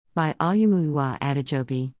By Olumuyiwa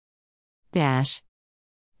Adejobi.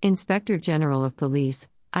 Inspector General of Police,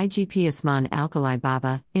 IGP Usman Alkali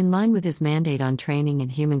Baba, in line with his mandate on training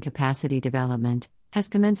and human capacity development, has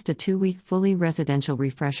commenced a 2-week fully residential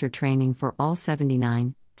refresher training for all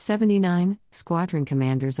 79 squadron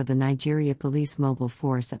commanders of the Nigeria Police Mobile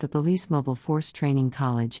Force at the Police Mobile Force Training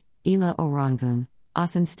College, Ila Orangun,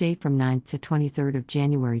 Osun State from 9th to 23rd of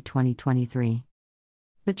January 2023.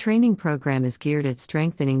 The training program is geared at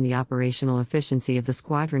strengthening the operational efficiency of the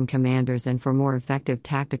squadron commanders and for more effective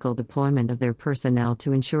tactical deployment of their personnel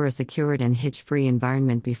to ensure a secured and hitch-free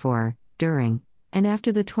environment before, during, and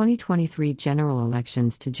after the 2023 general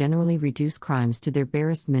elections to generally reduce crimes to their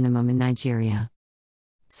barest minimum in Nigeria.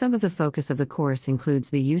 Some of the focus of the course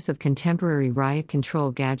includes the use of contemporary riot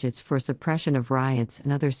control gadgets for suppression of riots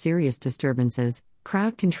and other serious disturbances,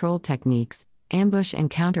 crowd control techniques, ambush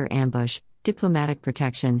and counter-ambush, diplomatic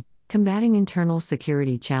protection, combating internal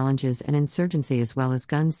security challenges and insurgency, as well as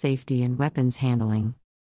gun safety and weapons handling.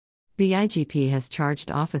 The IGP has charged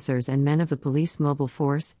officers and men of the Police Mobile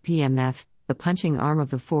Force, PMF, the punching arm of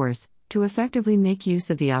the force, to effectively make use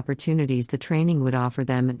of the opportunities the training would offer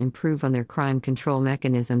them and improve on their crime control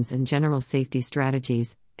mechanisms and general safety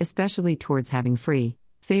strategies, especially towards having free,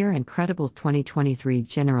 fair and credible 2023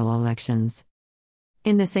 general elections.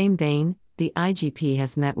 In the same vein, the IGP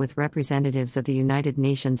has met with representatives of the United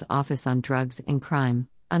Nations Office on Drugs and Crime,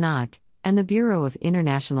 UNODC, and the Bureau of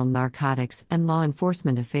International Narcotics and Law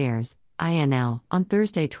Enforcement Affairs, INL, on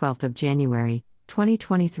Thursday 12 of January,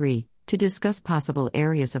 2023, to discuss possible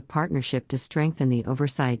areas of partnership to strengthen the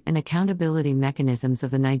oversight and accountability mechanisms of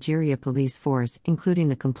the Nigeria Police Force, including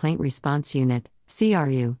the Complaint Response Unit,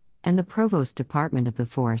 CRU, and the Provost Department of the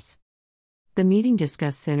Force. The meeting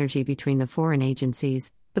discussed synergy between the foreign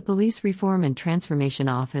agencies, the Police Reform and Transformation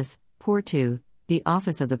Office, POR2, the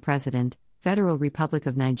Office of the President, Federal Republic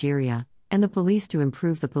of Nigeria, and the police to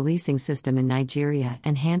improve the policing system in Nigeria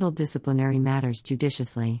and handle disciplinary matters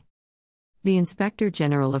judiciously. The Inspector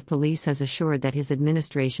General of Police has assured that his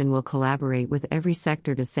administration will collaborate with every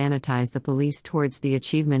sector to sanitize the police towards the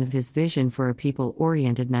achievement of his vision for a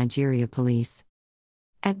people-oriented Nigeria police.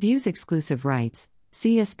 At Views Exclusive Rights,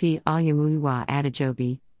 CSP Olumuyiwa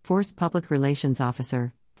Adejobi, Force Public Relations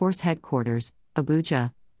Officer, Force Headquarters,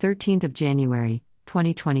 Abuja, 13th of January,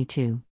 2022.